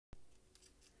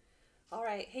All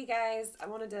right, hey guys, I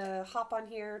wanted to hop on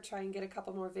here, try and get a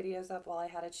couple more videos up while I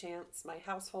had a chance. My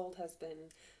household has been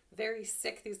very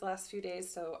sick these last few days,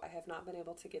 so I have not been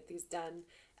able to get these done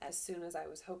as soon as I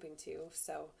was hoping to.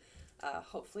 So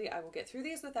hopefully I will get through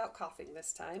these without coughing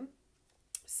this time.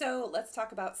 So let's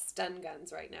talk about stun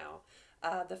guns right now.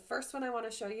 The first one I want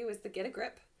to show you is the Get a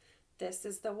Grip. This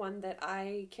is the one that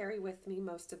I carry with me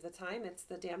most of the time. It's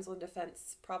the Damsel in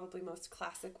Defense, probably most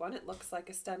classic one. It looks like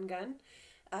a stun gun.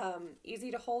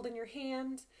 Easy to hold in your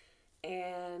hand,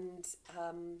 and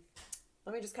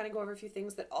let me just kind of go over a few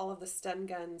things that all of the stun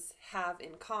guns have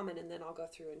in common, and then I'll go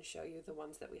through and show you the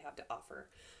ones that we have to offer.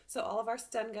 So all of our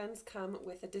stun guns come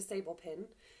with a disable pin,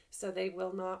 so they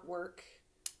will not work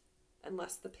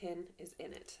unless the pin is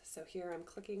in it. So here I'm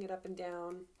clicking it up and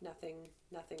down,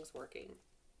 nothing's working.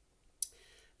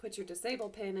 Put your disable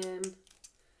pin in.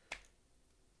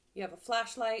 You have a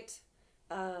flashlight.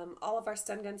 All of our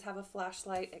stun guns have a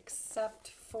flashlight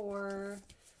except for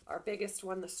our biggest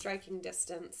one, the striking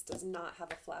distance, does not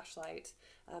have a flashlight.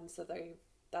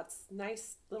 That's a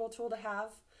nice little tool to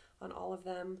have on all of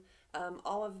them.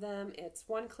 All of them, it's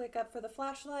one click up for the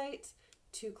flashlight,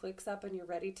 2 clicks up and you're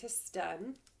ready to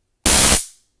stun.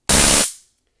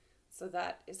 So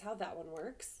that is how that one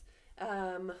works.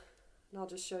 And I'll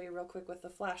just show you real quick with the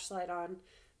flashlight on.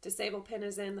 Disable pin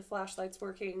is in, the flashlight's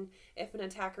working. If an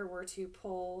attacker were to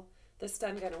pull the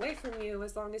stun gun away from you,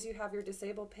 as long as you have your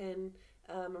disable pin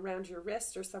around your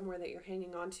wrist or somewhere that you're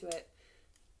hanging onto it,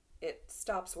 it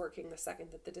stops working the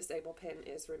second that the disable pin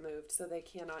is removed, so they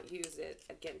cannot use it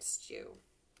against you.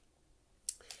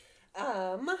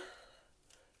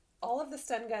 All of the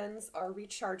stun guns are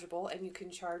rechargeable, and you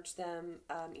can charge them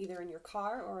either in your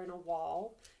car or in a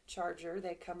wall charger.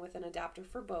 They come with an adapter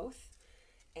for both.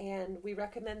 And we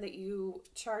recommend that you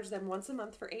charge them once a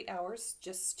month for 8 hours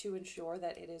just to ensure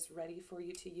that it is ready for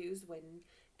you to use when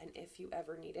and if you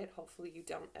ever need it. Hopefully you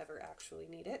don't ever actually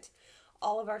need it.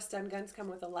 All of our stun guns come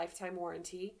with a lifetime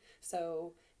warranty,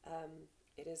 so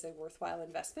it is a worthwhile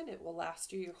investment. It will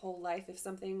last you your whole life. If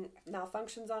something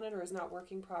malfunctions on it or is not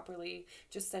working properly,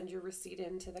 just send your receipt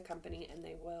in to the company and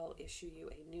they will issue you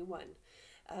a new one.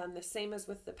 The same as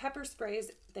with the pepper sprays,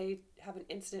 they have an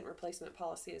incident replacement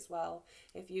policy as well.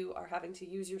 If you are having to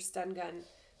use your stun gun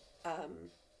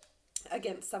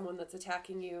against someone that's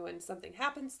attacking you and something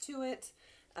happens to it,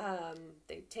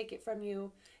 they take it from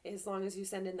you. As long as you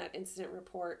send in that incident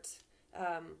report,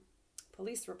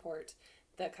 police report,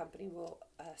 the company will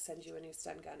send you a new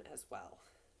stun gun as well.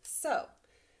 So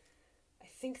I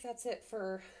think that's it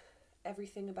for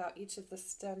everything about each of the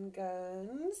stun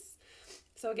guns.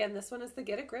 So again, this one is the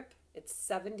Get a Grip. It's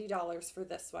 $70 for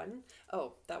this one.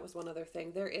 Oh, that was one other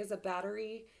thing. There is a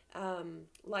battery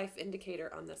life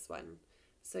indicator on this one.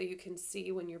 So you can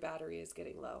see when your battery is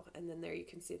getting low. And then there you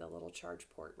can see the little charge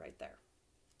port right there.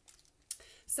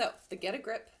 So the Get a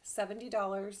Grip,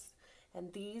 $70.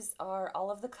 And these are all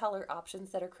of the color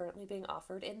options that are currently being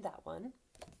offered in that one.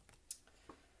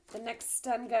 The next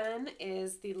stun gun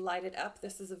is the Light It Up.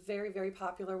 This is a very, very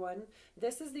popular one.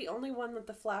 This is the only one that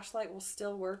the flashlight will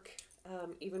still work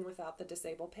even without the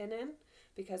disable pin in,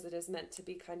 because it is meant to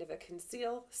be kind of a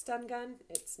conceal stun gun.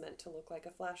 It's meant to look like a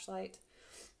flashlight.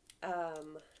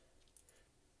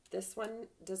 This one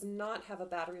does not have a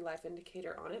battery life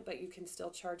indicator on it, but you can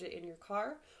still charge it in your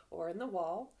car or in the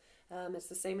wall. It's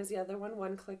the same as the other one.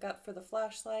 1 click up for the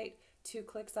flashlight, 2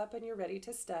 clicks up and you're ready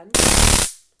to stun.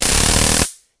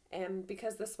 And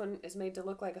because this one is made to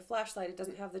look like a flashlight, it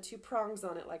doesn't have the 2 prongs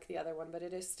on it like the other one, but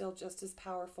it is still just as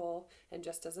powerful and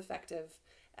just as effective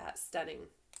at stunning.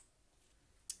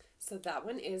 So that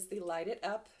one is the Light It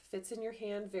Up. Fits in your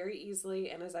hand very easily,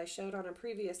 and as I showed on a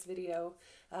previous video,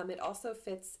 it also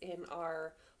fits in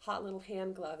our hot little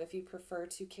hand glove. If you prefer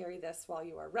to carry this while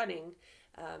you are running,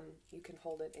 you can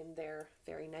hold it in there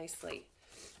very nicely.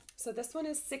 So this one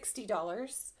is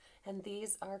 $60, and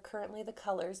these are currently the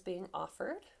colors being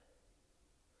offered.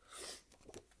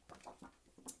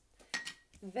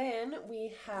 Then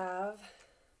we have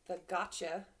the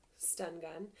Gotcha stun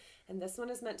gun, and this one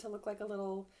is meant to look like a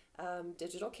little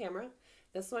digital camera.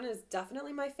 This one is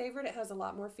definitely my favorite. It has a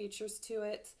lot more features to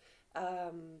it.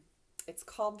 It's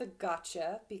called the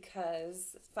Gotcha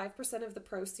because 5% of the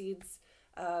proceeds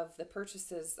of the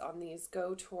purchases on these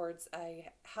go towards a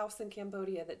house in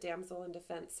Cambodia that Damsel in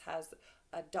Defense has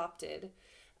adopted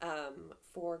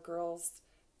for girls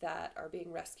that are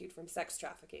being rescued from sex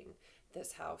trafficking.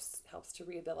 This house helps to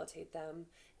rehabilitate them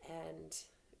and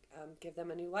give them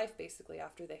a new life basically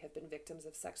after they have been victims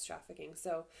of sex trafficking.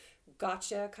 So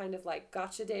Gotcha, kind of like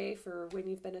Gotcha Day for when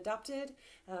you've been adopted.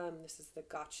 This is the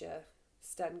Gotcha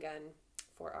stun gun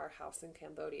for our house in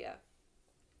Cambodia.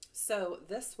 So So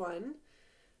this one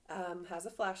has a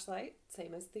flashlight,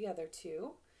 same as the other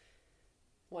two.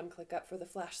 One click up for the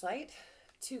flashlight,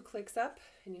 2 clicks up,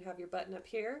 and you have your button up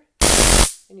here,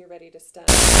 and you're ready to stun.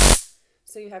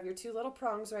 So you have your 2 little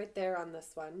prongs right there on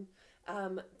this one.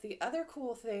 The other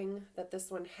cool thing that this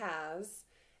one has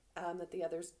that the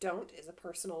others don't is a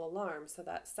personal alarm. So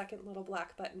that second little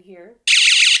black button here,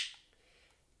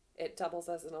 it doubles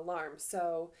as an alarm.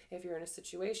 So if you're in a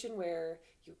situation where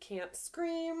you can't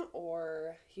scream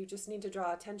or you just need to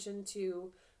draw attention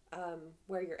to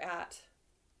where you're at,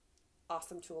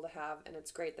 awesome tool to have, and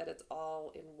it's great that it's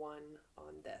all in one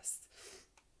on this.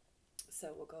 So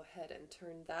we'll go ahead and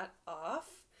turn that off.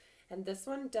 And this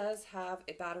one does have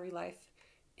a battery life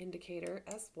indicator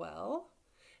as well.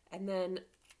 And then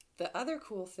the other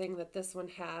cool thing that this one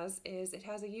has is it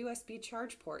has a USB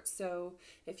charge port. So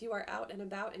if you are out and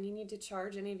about and you need to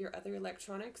charge any of your other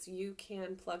electronics, you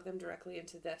can plug them directly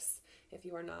into this if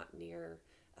you are not near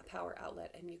a power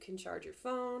outlet, and you can charge your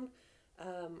phone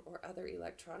or other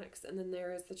electronics. And then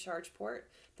there is the charge port.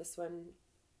 This one,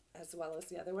 as well as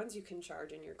the other ones, you can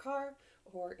charge in your car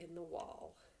or in the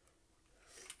wall.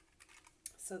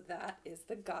 So that is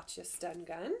the Gotcha Stun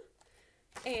Gun,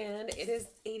 and it is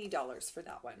 $80 for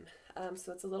that one.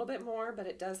 So it's a little bit more, but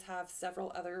it does have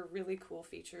several other really cool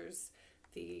features,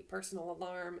 the personal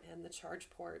alarm and the charge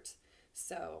port.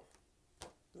 So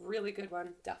really good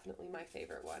one, definitely my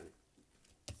favorite one.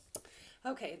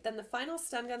 Okay, then the final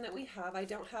stun gun that we have, I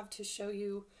don't have to show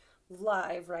you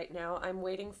live right now. I'm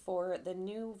waiting for the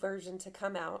new version to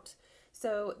come out.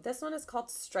 So this one is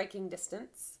called Striking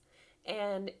Distance,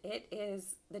 and it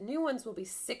is, the new ones will be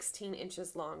 16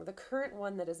 inches long. The current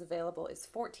one that is available is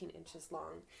 14 inches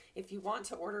long. If you want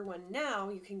to order one now,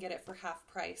 you can get it for half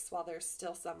price while there's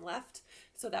still some left.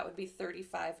 So that would be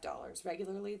 $35.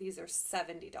 Regularly, these are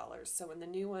 $70. So when the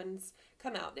new ones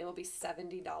come out, they will be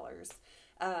 $70.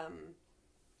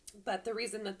 But the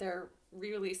reason that they're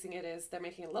re-releasing it is they're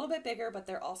making it a little bit bigger, but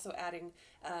they're also adding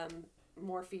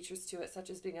more features to it,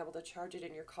 such as being able to charge it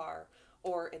in your car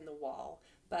or in the wall.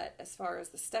 But as far as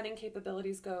the stunning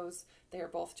capabilities goes, they are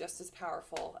both just as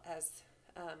powerful as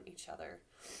each other.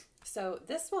 So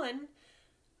this one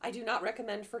I do not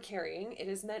recommend for carrying. It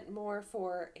is meant more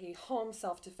for a home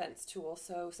self-defense tool,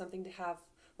 so something to have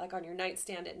like on your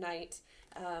nightstand at night.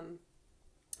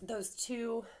 Those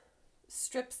 2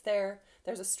 strips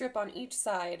there's a strip on each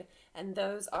side, and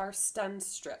those are stun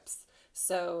strips.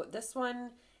 So this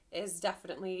one is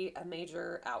definitely a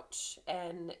major ouch,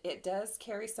 and it does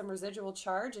carry some residual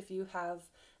charge if you have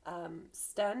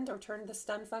stunned or turned the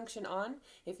stun function on.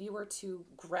 If you were to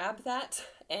grab that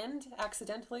end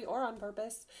accidentally or on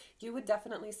purpose, you would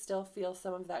definitely still feel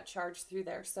some of that charge through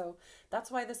there. So that's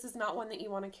why this is not one that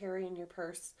you want to carry in your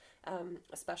purse,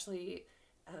 especially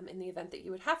in the event that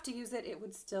you would have to use it. It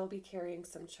would still be carrying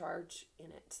some charge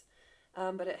in it.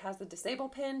 But it has the disable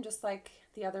pin just like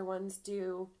the other ones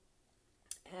do,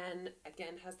 and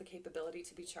again has the capability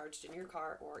to be charged in your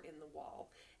car or in the wall.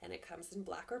 And it comes in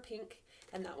black or pink,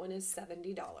 and that one is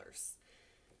 $70.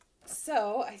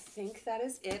 So I think that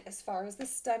is it as far as the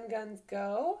stun guns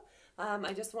go.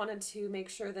 I just wanted to make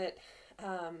sure that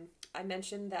I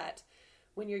mentioned that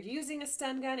when you're using a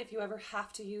stun gun, if you ever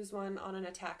have to use one on an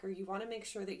attacker, you want to make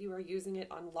sure that you are using it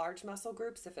on large muscle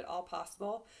groups if at all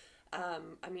possible.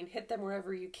 I mean, hit them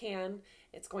wherever you can.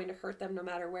 It's going to hurt them no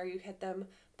matter where you hit them,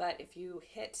 but if you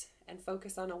hit and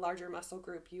focus on a larger muscle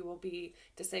group, you will be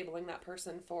disabling that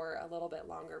person for a little bit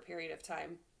longer period of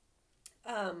time.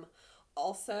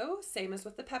 Also, same as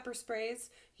with the pepper sprays,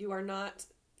 you are not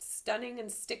stunning and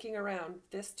sticking around.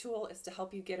 This tool is to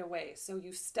help you get away. So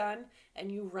you stun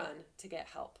and you run to get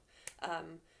help.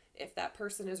 If that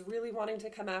person is really wanting to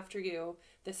come after you,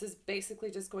 this is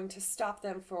basically just going to stop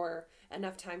them for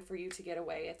enough time for you to get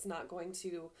away. It's not going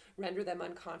to render them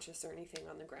unconscious or anything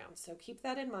on the ground. So keep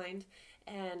that in mind,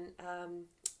 and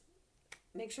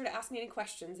make sure to ask me any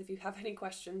questions if you have any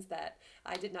questions that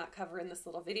I did not cover in this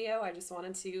little video. I just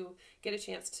wanted to get a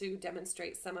chance to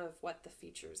demonstrate some of what the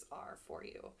features are for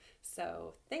you.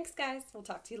 So thanks guys, we'll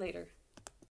talk to you later.